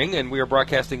Caring, and we are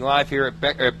broadcasting live here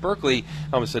at Berkeley.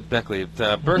 I almost said Beckley.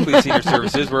 At Berkeley Senior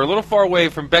Services. We're a little far away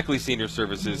from Beckley Senior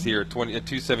Services here at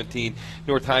 217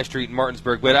 North High Street in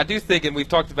Martinsburg. But I do think, and we've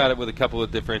talked about it with a couple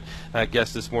of different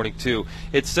guests this morning too,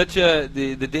 it's such the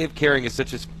Day of Caring is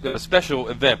such a special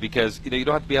event because, you know, you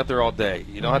don't have to be out there all day.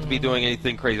 You don't have to be doing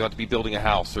anything crazy. You don't have to be building a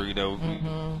house or, you know,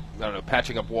 I don't know,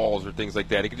 patching up walls or things like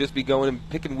that. It could just be going and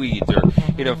picking weeds or,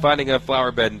 you know, finding a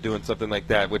flower bed and doing something like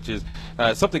that, which is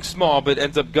something small but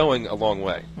ends up going a long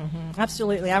way.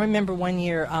 Absolutely. I remember one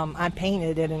year I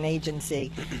painted at an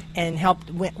agency and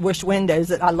helped wish windows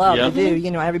that I love to do.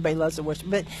 You know, everybody loves to wish,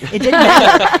 but it didn't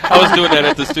matter. I was doing that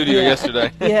at the studio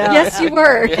yesterday. Yeah. Yes, you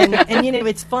were. And you know,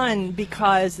 it's fun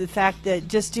because the fact that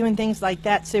just doing things like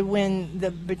that, so when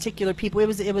the particular people,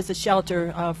 it was a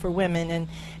shelter for women,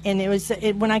 and it was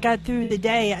when I got through the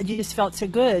day, I just felt so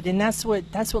good, and that's what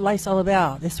life's all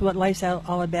about. That's what life's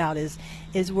all about is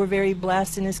we're very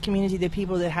blessed in this community, the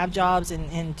people that have jobs,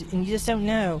 and you just don't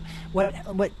know what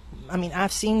I mean.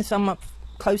 I've seen some up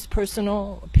close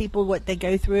personal people, what they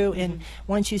go through, and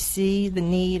once you see the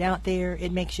need out there,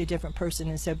 it makes you a different person,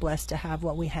 and so blessed to have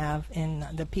what we have, and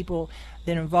the people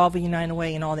that are involved with United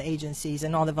Way and all the agencies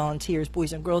and all the volunteers.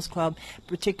 Boys and Girls Club,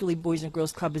 particularly Boys and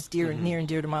Girls Club, is near and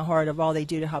dear to my heart, of all they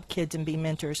do to help kids and be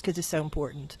mentors, because it's so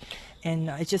important. And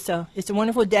it's a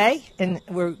wonderful day, and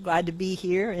we're glad to be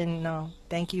here, and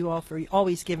thank you all for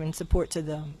always giving support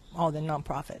to all the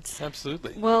nonprofits.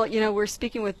 Absolutely. Well, you know, we're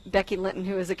speaking with Becky Linton,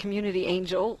 who is a community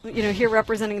angel, you know, here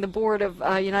representing the board of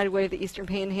United Way of the Eastern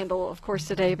Panhandle, of course,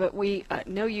 today, but we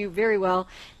know you very well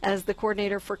as the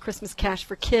coordinator for Christmas Cash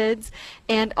for Kids.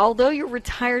 And although you're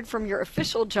retired from your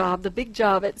official job, the big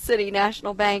job at City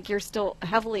National Bank, you're still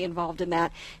heavily involved in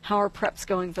that. How are preps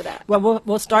going for that? Well,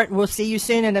 we'll see you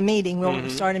soon at a meeting. We'll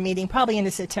start a meeting probably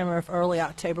into September or early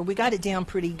October. We got it down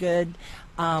pretty good.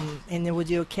 And then we'll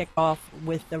do a kickoff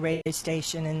with the radio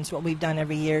station, and it's what we've done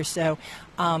every year. So,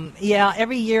 yeah,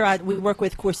 every year we work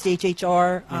with, of course,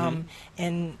 CHHR,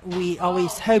 and we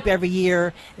always hope every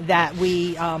year that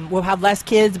we will have less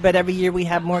kids, but every year we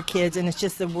have more kids, and it's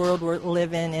just the world we're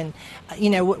living in. And, you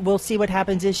know, we'll see what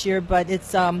happens this year, but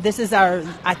it's I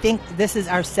think this is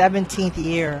our 17th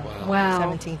year.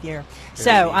 Wow. 17th year.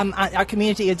 So our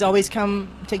community has always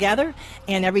come together,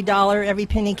 and every dollar, every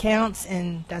penny counts,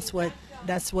 and that's what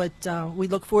we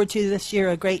look forward to this year.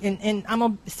 And I'm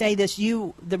going to say this,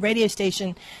 the radio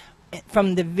station,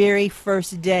 from the very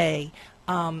first day,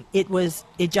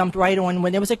 it jumped right on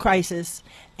when there was a crisis,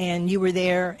 and you were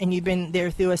there, and you've been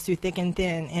there through us through thick and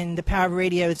thin, and the power of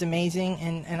radio is amazing,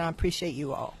 and I appreciate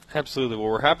you all. Absolutely. Well,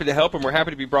 we're happy to help, and we're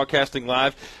happy to be broadcasting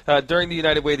live during the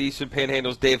United Way of the Eastern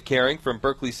Panhandle's Day of Caring from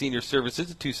Berkeley Senior Services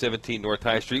at 217 North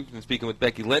High Street. We've been speaking with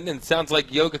Becky Linton, and it sounds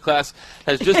like yoga class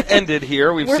has just ended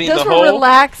here. We've seen the whole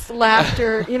relaxed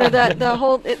laughter, you know, the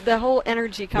whole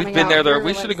energy coming out. We've been there.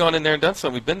 We should have gone in there and done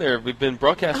something. We've been there. We've been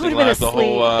broadcasting live the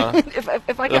whole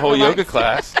the whole yoga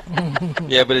class.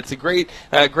 Yeah, but it's a great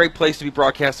place to be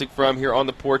broadcasting from, here on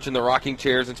the porch in the rocking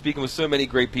chairs, and speaking with so many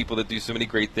great people that do so many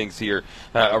great things here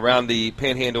around around the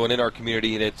Panhandle and in our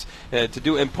community, and it's to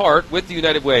do in part with the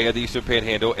United Way of the Eastern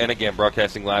Panhandle, and again,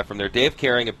 broadcasting live from their Day of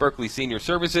Caring at Berkeley Senior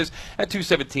Services at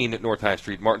 217 North High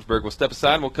Street, Martinsburg. We'll step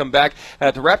aside and we'll come back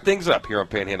to wrap things up here on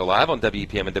Panhandle Live on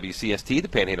WEPM and WCST, the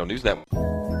Panhandle News Network.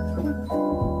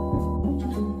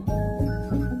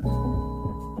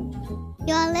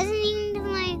 You're listening to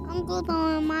my Uncle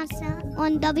and Marsha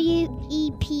on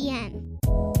WEPM.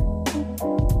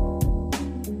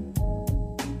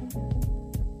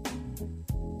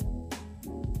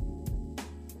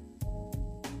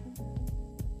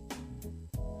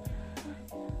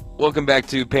 Welcome back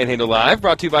to Panhandle Live,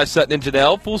 brought to you by Sutton &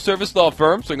 Janelle, full-service law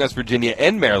firm serving us Virginia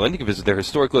and Maryland. You can visit their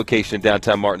historic location in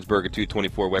downtown Martinsburg at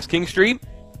 224 West King Street.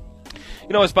 You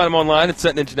can always find them online at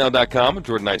suttonandjanelle.com. I'm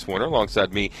Jordan Nicewarner.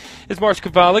 Alongside me is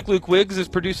Marsha Chwalik. Luke Wiggs is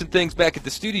producing things back at the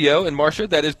studio. And Marsha,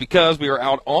 that is because we are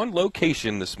out on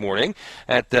location this morning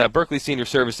at Berkeley Senior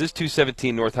Services,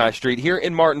 217 North High Street here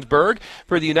in Martinsburg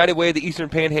for the United Way of the Eastern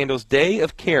Panhandle's Day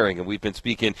of Caring. And we've been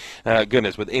speaking,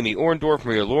 with Amy Orndorff,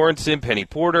 Maria Lorensen, Penny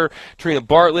Porter, Trina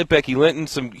Bartlett, Becky Linton,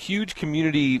 some huge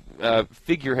community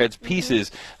figureheads, pieces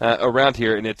around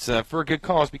here. And it's for a good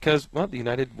cause because, well, the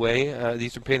United Way, the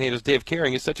Eastern Panhandle's Day of Caring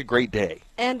is such a great day.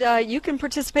 And you can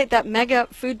participate. That mega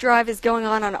food drive is going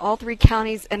on all three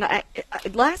counties. And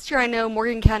last year I know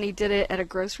Morgan County did it at a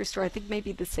grocery store. I think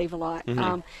maybe the Save a Lot.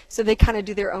 Mm-hmm. So they kind of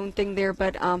do their own thing there.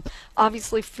 But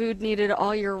obviously food needed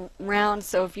all year round.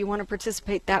 So if you want to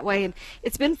participate that way. And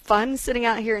it's been fun sitting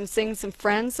out here and seeing some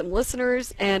friends, some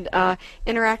listeners, and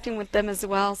interacting with them as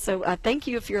well. So thank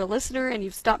you if you're a listener and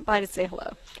you've stopped by to say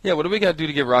hello. Yeah, what do we got to do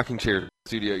to get rocking chairs in the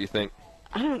studio, you think?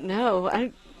 I don't know.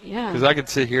 Yeah. Because I could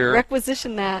sit here.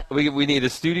 Requisition that. We need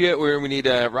a studio where we need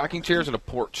rocking chairs and a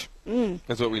porch.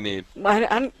 That's what we need.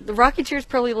 The rocking chair is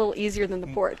probably a little easier than the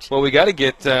porch. Well, we got to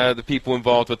get the people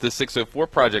involved with the 604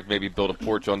 project, maybe build a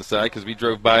porch on the side, because we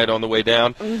drove by it on the way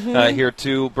down here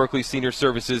to Berkeley Senior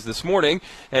Services this morning.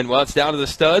 And while it's down to the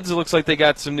studs, it looks like they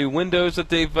got some new windows that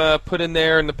they've put in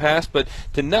there in the past. But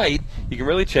tonight, you can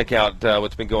really check out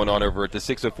what's been going on over at the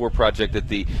 604 project at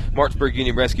the Martinsburg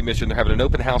Union Rescue Mission. They're having an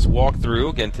open house walkthrough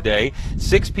again today,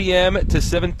 6 p.m. to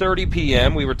 7:30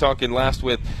 p.m. We were talking last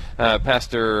with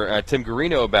Pastor Tim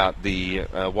Garino about the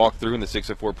walkthrough in the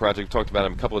 604 project. We talked about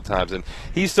him a couple of times, and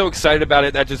he's so excited about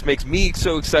it. That just makes me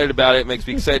so excited about it. It makes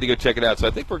me excited to go check it out. So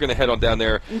I think we're going to head on down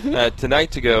there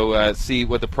tonight to go see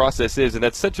what the process is, and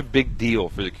that's such a big deal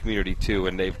for the community too.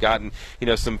 And they've gotten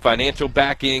some financial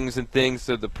backings and things,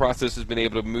 so the process has been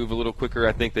able to move a little quicker,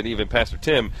 I think, than even Pastor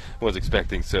Tim was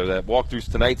expecting. So that walkthrough's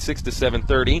tonight, 6 to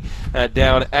 7:30,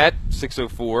 down at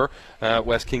 604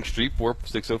 West King Street for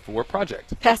 604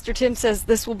 project. Pastor Tim says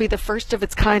this will be the first of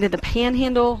its kind in the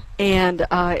Panhandle, and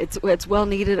it's well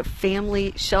needed, a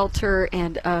family shelter,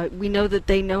 and we know that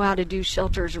they know how to do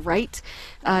shelters right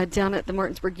down at the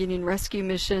Martinsburg Union Rescue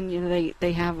Mission.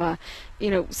 They have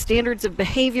standards of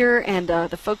behavior, and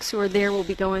the folks who are there will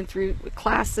be going through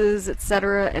classes,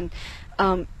 etc.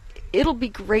 And it'll be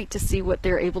great to see what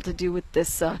they're able to do with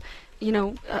this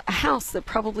a house that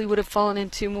probably would have fallen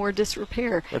into more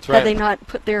disrepair had they not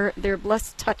put their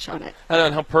blessed touch on it.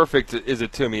 And how perfect is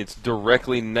it, too? I mean, it's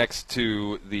directly next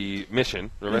to the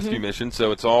mission, the rescue mission,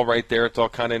 so it's all right there. It's all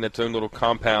kind of in its own little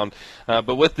compound.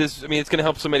 But with this, I mean, it's going to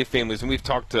help so many families, and we've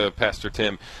talked to Pastor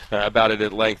Tim about it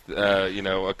at length,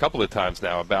 a couple of times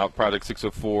now about Project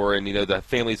 604 and, the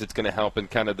families it's going to help and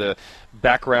kind of the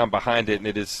background behind it, and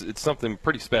it's something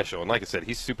pretty special. And like I said,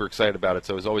 he's super excited about it,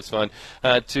 so it's always fun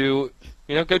to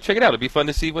go check it out. It'll be fun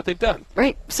to see what they've done.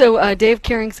 Right. So Day of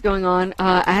Caring's going on.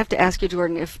 I have to ask you,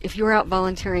 Jordan, if you're out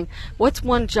volunteering, what's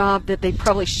one job that they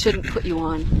probably shouldn't put you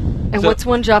on? And what's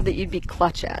one job that you'd be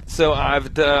clutch at? So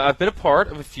I've been a part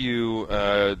of a few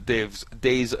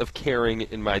days of caring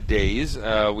in my days.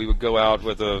 We would go out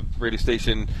with a radio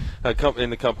station in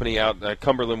the company out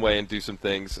Cumberland Way and do some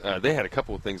things. They had a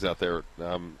couple of things out there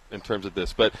in terms of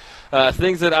this. But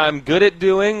things that I'm good at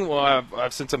doing, well,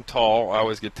 since I'm tall, I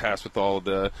always get tasked with all of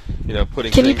the,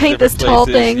 putting Can you paint this tall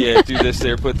thing? Yeah, do this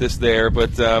there, put this there.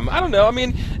 But I don't know. I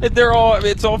mean,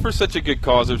 it's all for such a good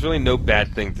cause. There's really no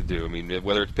bad thing to do. I mean,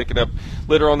 whether it's picking up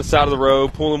litter on the side of the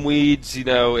road, pulling weeds,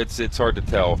 it's hard to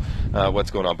tell what's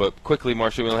going on. But quickly,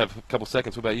 Marsha, we only have a couple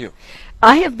seconds. What about you?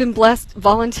 I have been blessed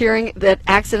volunteering that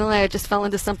accidentally I just fell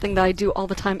into something that I do all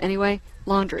the time anyway,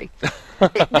 laundry.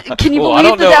 Can you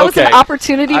believe that was an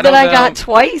opportunity that I got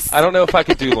twice? I don't know if I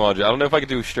could do laundry. I don't know if I could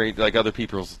do straight like other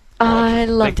people's. I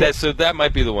loved it. So that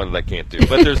might be the one that I can't do.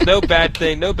 But there's no bad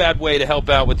thing, no bad way to help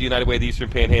out with the United Way of the Eastern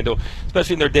Panhandle,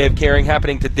 especially in their Day of Caring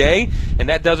happening today. And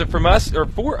that does it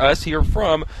for us here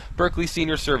from Berkeley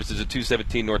Senior Services at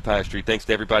 217 North High Street. Thanks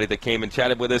to everybody that came and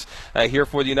chatted with us here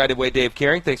for the United Way Day of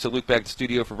Caring. Thanks to Luke back in the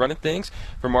studio for running things.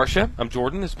 For Marsha, I'm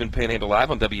Jordan. This has been Panhandle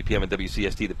Live on WPM and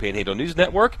WCST, the Panhandle News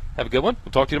Network. Have a good one.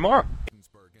 We'll talk to you tomorrow.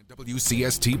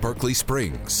 WCST Berkeley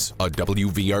Springs, a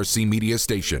WVRC media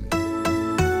station.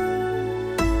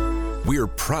 We're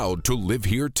proud to live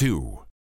here, too.